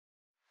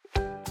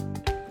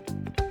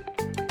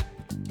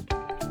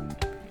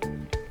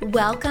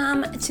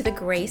Welcome to the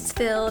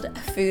Grace-Filled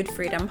Food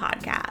Freedom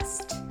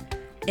Podcast.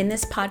 In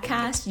this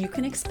podcast, you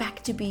can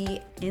expect to be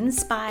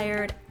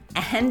inspired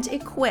and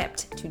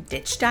equipped to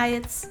ditch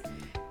diets,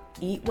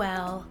 eat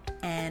well,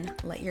 and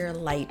let your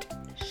light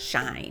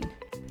shine.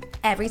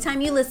 Every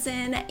time you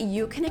listen,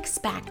 you can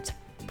expect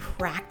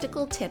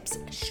practical tips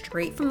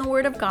straight from the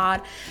Word of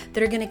God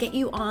that are going to get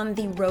you on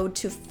the road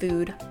to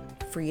food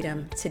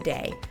freedom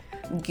today.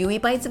 Gooey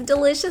bites of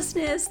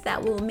deliciousness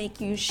that will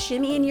make you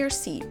shimmy in your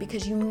seat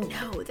because you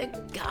know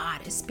that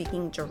God is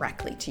speaking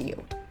directly to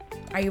you.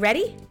 Are you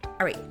ready?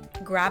 All right,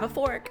 grab a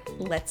fork.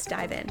 Let's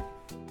dive in.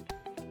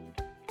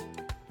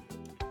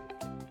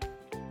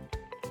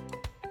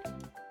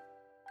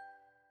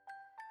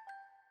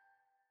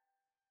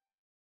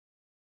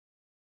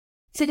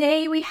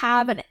 Today, we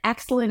have an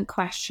excellent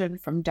question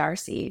from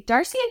Darcy.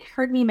 Darcy had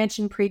heard me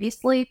mention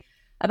previously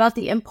about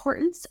the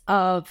importance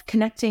of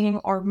connecting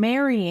or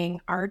marrying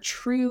our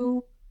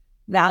true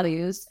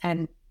values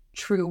and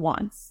true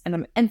wants. And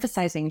I'm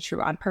emphasizing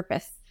true on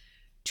purpose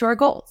to our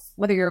goals.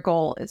 Whether your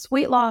goal is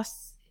weight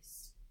loss,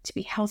 to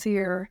be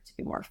healthier, to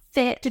be more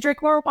fit, to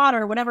drink more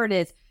water, whatever it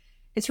is,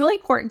 it's really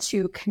important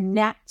to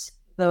connect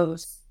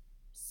those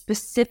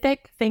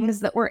specific things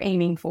that we're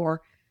aiming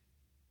for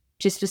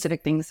to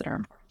specific things that are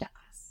important to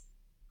us.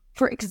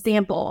 For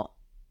example,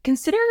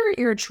 consider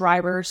your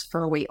drivers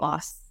for weight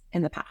loss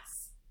in the past.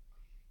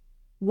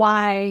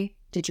 Why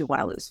did you want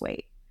to lose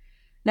weight?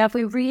 Now, if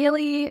we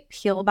really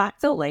peel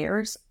back the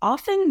layers,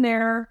 often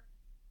there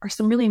are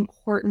some really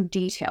important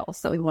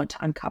details that we want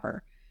to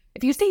uncover.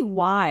 If you say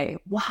why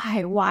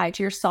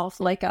to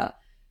yourself like a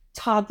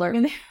toddler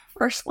when they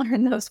first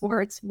learn those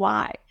words,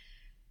 why,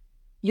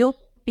 you'll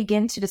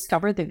begin to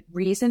discover the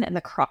reason and the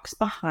crux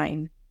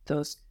behind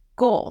those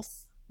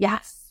goals.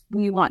 Yes,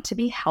 we want to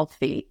be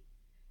healthy.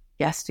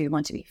 Yes, we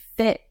want to be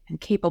fit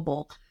and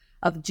capable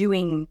of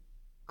doing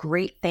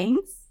great things,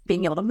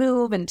 being able to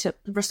move and to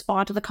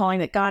respond to the calling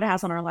that God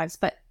has on our lives.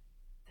 But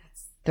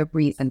that's the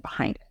reason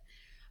behind it.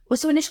 Well,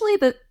 so initially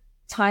the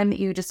time that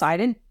you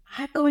decided,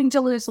 I'm going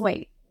to lose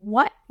weight,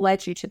 what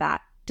led you to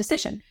that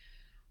decision?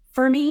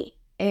 For me,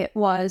 it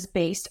was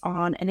based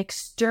on an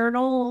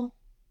external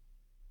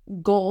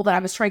goal that I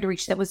was trying to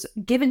reach that was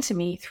given to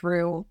me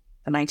through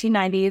the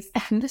 1990s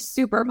and the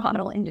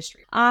supermodel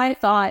industry. I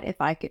thought if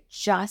I could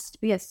just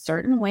be a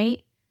certain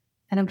weight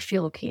and I would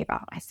feel okay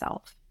about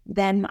myself,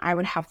 then I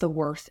would have the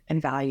worth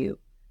and value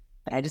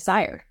that I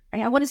desired.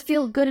 Right? I want to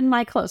feel good in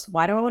my clothes.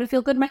 Why do I want to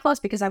feel good in my clothes?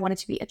 Because I want it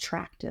to be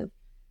attractive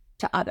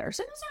to others.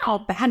 And those are all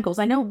bad goals.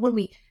 I know when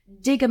we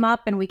dig them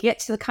up and we get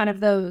to the kind of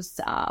those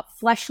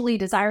fleshly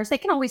desires, they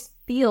can always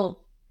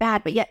feel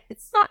bad, but yet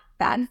it's not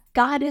bad.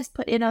 God has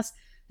put in us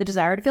the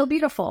desire to feel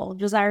beautiful,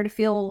 desire to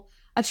feel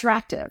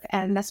attractive.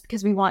 And that's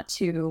because we want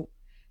to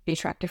be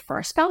attractive for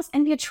our spouse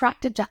and be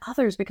attractive to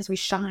others because we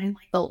shine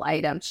like the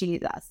light of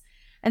Jesus.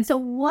 And so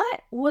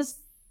what was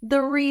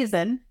the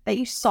reason that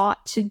you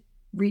sought to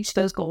reach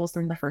those goals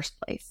in the first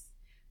place?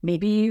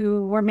 Maybe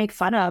you were made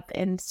fun of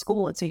in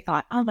school, and so you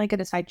thought, oh my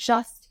goodness, if I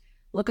just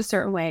look a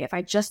certain way, if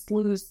I just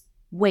lose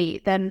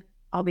weight, then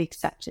I'll be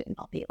accepted and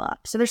I'll be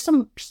loved. So there's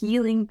some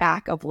peeling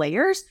back of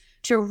layers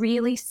to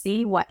really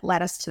see what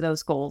led us to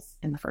those goals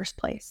in the first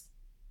place.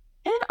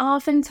 And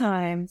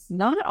oftentimes,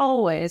 not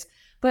always,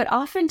 but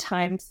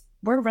oftentimes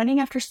we're running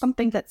after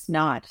something that's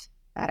not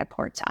that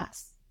important to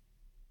us.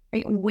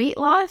 Right? Weight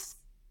loss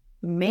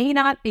may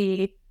not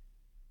be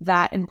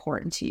that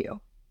important to you.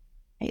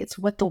 It's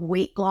what the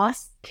weight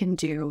loss can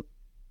do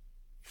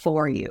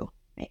for you.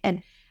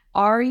 And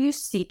are you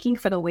seeking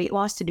for the weight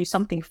loss to do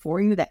something for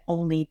you that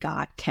only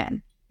God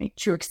can?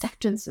 True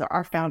acceptance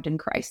are found in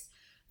Christ.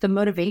 The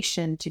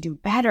motivation to do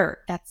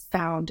better, that's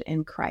found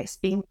in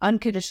Christ. Being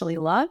unconditionally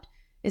loved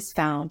is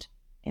found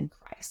in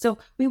Christ. So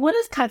we want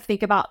to kind of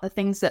think about the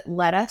things that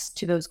led us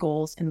to those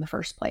goals in the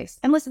first place.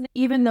 And listen,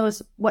 even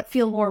those what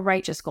feel more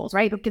righteous goals,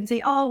 right? We can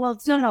say, oh, well,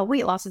 it's not about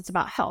weight loss, it's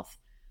about health.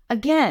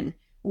 Again,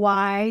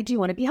 why do you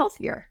want to be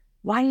healthier?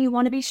 Why do you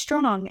want to be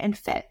strong and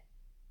fit?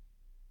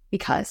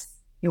 Because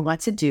you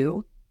want to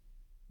do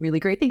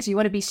really great things. You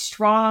want to be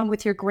strong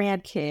with your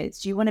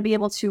grandkids. You want to be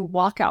able to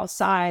walk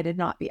outside and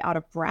not be out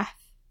of breath.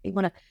 You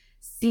want to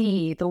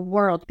see the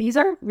world. These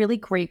are really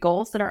great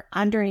goals that are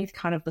underneath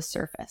kind of the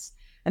surface.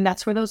 And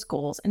that's where those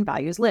goals and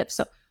values live.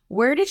 So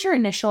where did your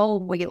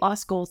initial weight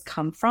loss goals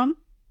come from?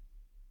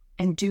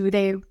 And do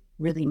they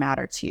really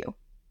matter to you?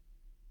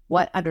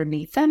 What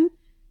underneath them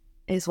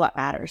is what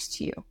matters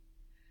to you.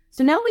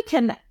 So now we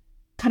can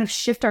kind of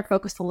shift our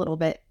focus a little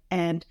bit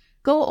and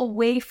go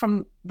away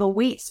from the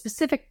weight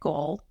specific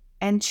goal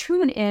and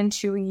tune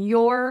into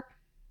your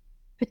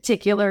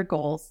particular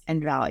goals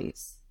and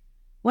values.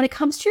 When it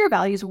comes to your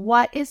values,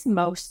 what is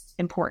most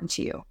important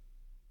to you?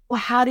 Well,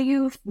 how do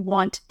you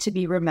want to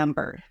be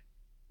remembered?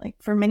 Like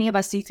for many of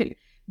us, you could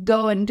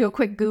go and do a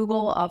quick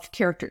Google of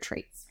character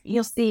traits.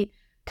 You'll see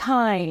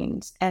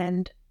kind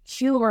and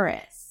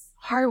humorous,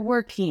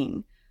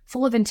 hardworking,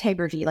 full of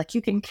integrity. Like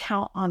you can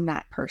count on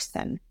that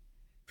person.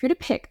 If you're to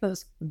pick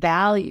those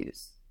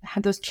values,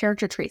 have those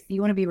character traits that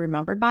you want to be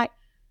remembered by,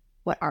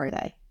 what are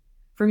they?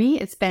 For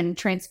me, it's been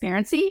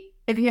transparency.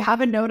 If you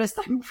haven't noticed,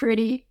 I'm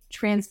pretty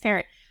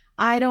transparent.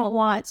 I don't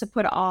want to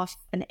put off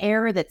an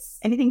air that's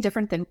anything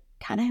different than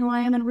kind of who I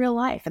am in real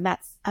life. And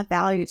that's a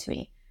value to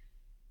me.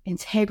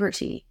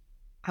 Integrity.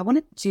 I want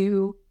to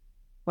do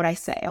what I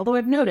say. Although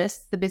I've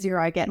noticed the busier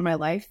I get in my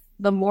life,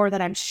 the more that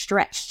I'm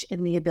stretched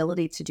in the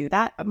ability to do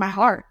that. But my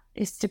heart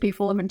is to be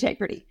full of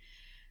integrity.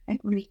 I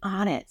want to be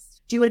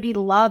honest. Do you want to be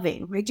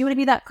loving? Do you want to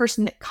be that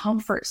person that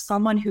comforts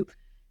someone who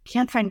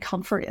can't find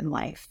comfort in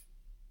life?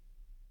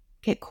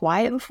 Get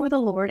quiet before the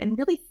Lord and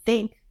really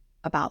think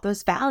about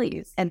those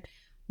values and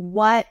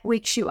what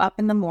wakes you up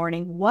in the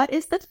morning. What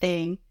is the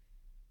thing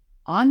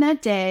on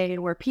that day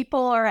where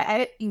people are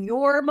at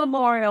your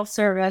memorial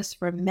service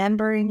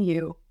remembering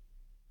you?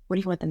 What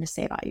do you want them to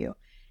say about you?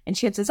 And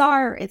chances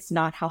are it's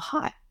not how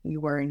hot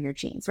you were in your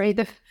jeans,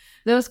 right?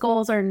 Those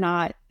goals are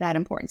not that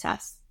important to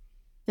us.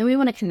 Then we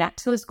want to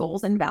connect those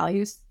goals and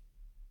values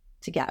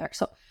together.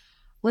 So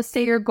let's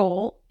say your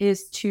goal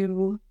is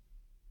to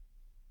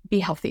be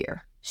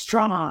healthier,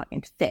 strong,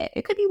 and fit.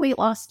 It could be weight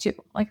loss too.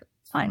 Like,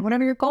 fine,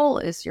 whatever your goal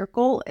is.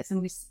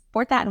 And we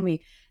support that, and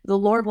the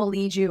Lord will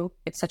lead you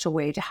in such a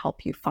way to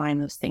help you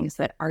find those things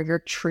that are your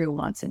true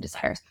wants and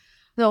desires.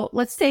 So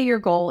let's say your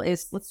goal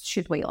is, let's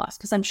choose weight loss,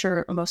 because I'm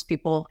sure most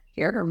people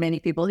here, or many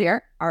people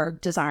here, are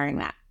desiring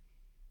that.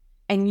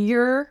 And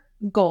your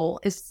goal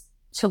is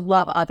to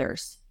love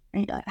others.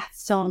 Right?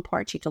 That's so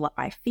important, to love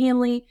my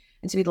family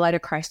and to be the light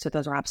of Christ to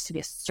those around us, to be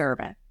a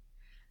servant.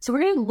 So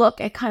we're going to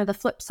look at kind of the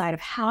flip side of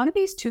how do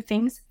these two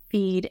things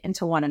feed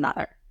into one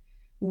another.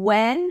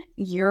 When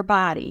your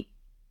body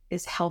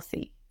is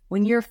healthy,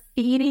 when you're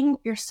feeding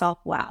yourself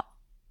well,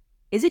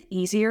 is it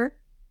easier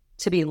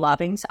to be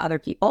loving to other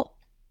people?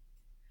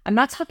 I'm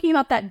not talking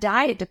about that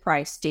diet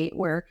deprived state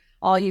where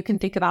all you can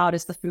think about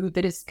is the food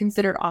that is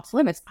considered off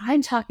limits.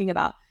 I'm talking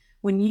about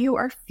when you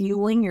are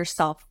fueling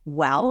yourself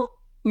well,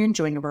 you're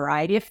enjoying a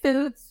variety of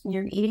foods,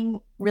 you're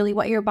eating really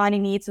what your body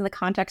needs in the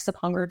context of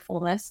hunger and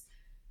fullness.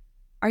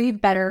 Are you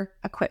better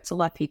equipped to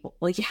love people?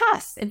 Well,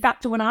 yes. In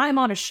fact, when I'm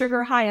on a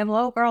sugar high and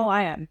low, girl,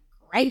 I am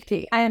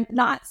cranky. I am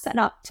not set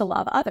up to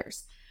love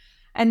others.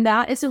 And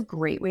that is a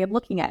great way of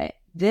looking at it.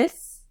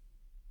 This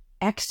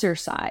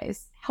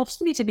exercise helps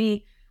me to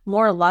be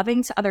more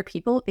loving to other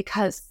people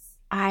because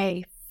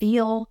I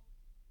feel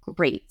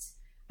great.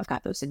 I've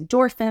got those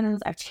endorphins.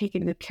 I've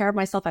taken good care of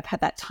myself. I've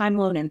had that time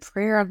alone in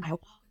prayer on my walk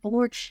with the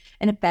Lord,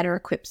 and it better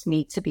equips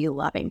me to be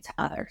loving to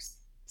others.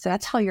 So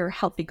that's how your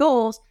healthy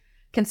goals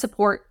can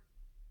support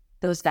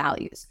those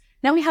values.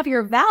 Now we have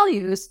your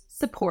values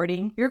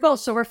supporting your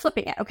goals. So we're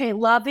flipping it. Okay,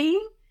 loving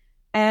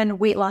and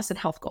weight loss and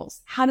health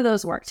goals. How do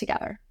those work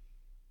together?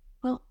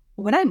 Well,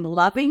 when I'm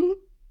loving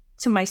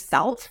to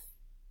myself,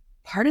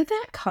 part of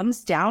that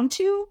comes down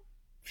to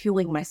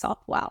fueling myself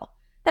well.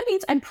 That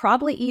means I'm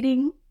probably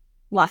eating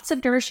lots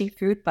of nourishing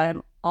food, but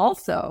I'm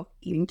also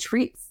eating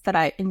treats that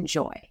I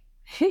enjoy.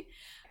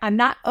 I'm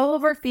not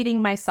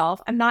overfeeding myself.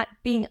 I'm not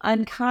being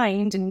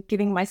unkind and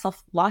giving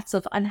myself lots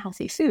of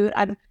unhealthy food.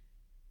 I'm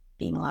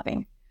being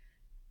loving.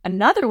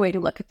 Another way to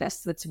look at this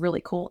that's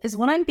really cool is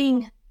when I'm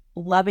being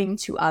loving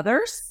to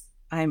others,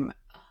 I'm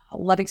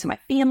loving to my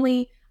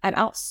family, I'm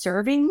out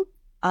serving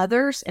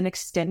others and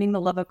extending the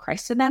love of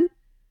Christ to them,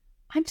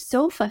 I'm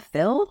so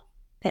fulfilled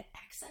that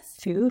excess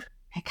food,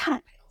 I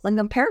can't pale in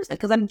comparison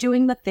because I'm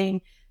doing the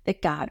thing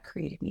that God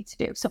created me to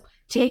do. So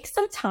take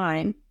some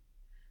time,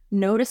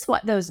 notice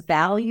what those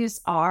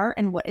values are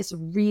and what is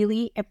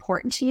really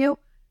important to you,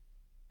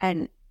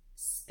 and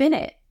spin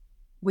it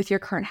with your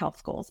current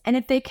health goals. And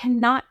if they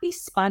cannot be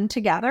spun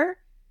together,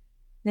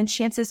 then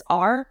chances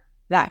are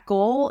that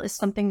goal is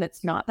something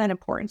that's not that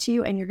important to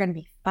you, and you're going to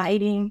be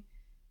fighting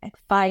and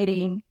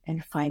fighting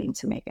and fighting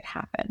to make it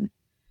happen.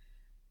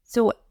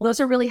 So those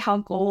are really how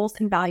goals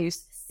and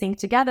values sync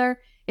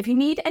together. If you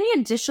need any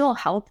additional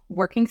help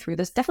working through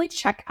this, definitely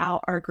check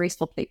out our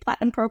Graceful Plate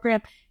Platinum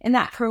program. In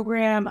that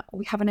program,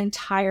 we have an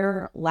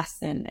entire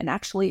lesson and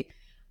actually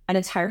an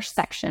entire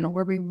section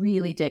where we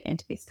really dig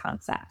into these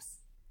concepts.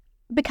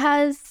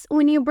 Because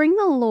when you bring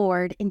the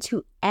Lord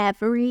into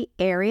every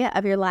area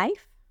of your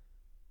life,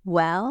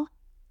 well,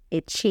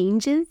 it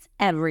changes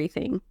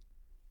everything.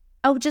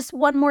 Oh, just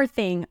one more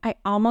thing. I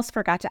almost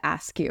forgot to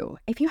ask you.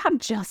 If you have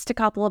just a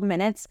couple of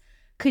minutes,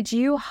 could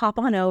you hop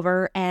on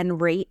over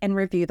and rate and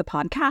review the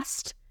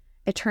podcast?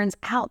 It turns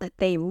out that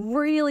they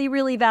really,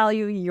 really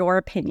value your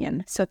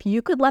opinion. So if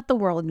you could let the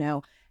world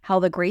know how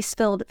the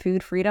Grace-Filled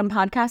Food Freedom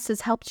podcast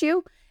has helped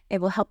you,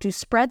 it will help you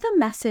spread the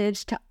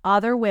message to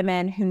other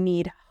women who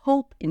need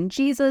hope in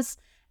Jesus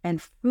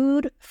and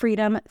food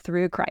freedom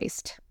through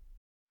Christ.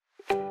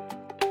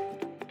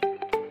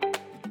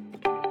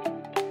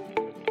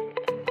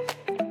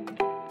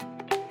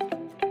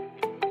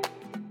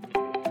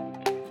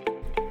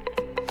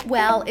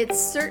 Well, it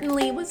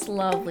certainly was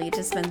lovely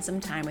to spend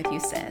some time with you,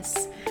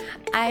 sis.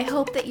 I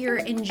hope that you're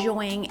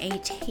enjoying a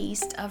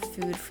taste of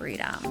food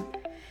freedom.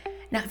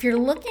 Now, if you're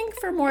looking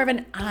for more of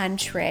an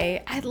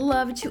entree, I'd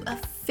love to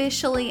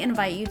officially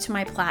invite you to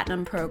my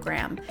Platinum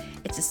program.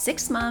 It's a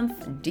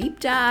 6-month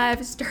deep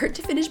dive, start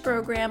to finish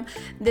program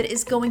that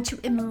is going to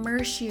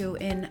immerse you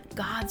in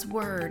God's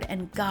Word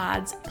and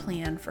God's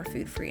plan for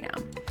food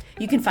freedom.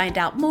 You can find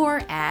out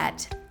more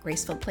at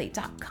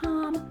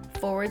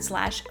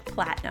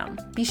gracefilledplate.com/platinum.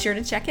 Be sure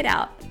to check it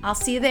out. I'll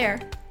see you there.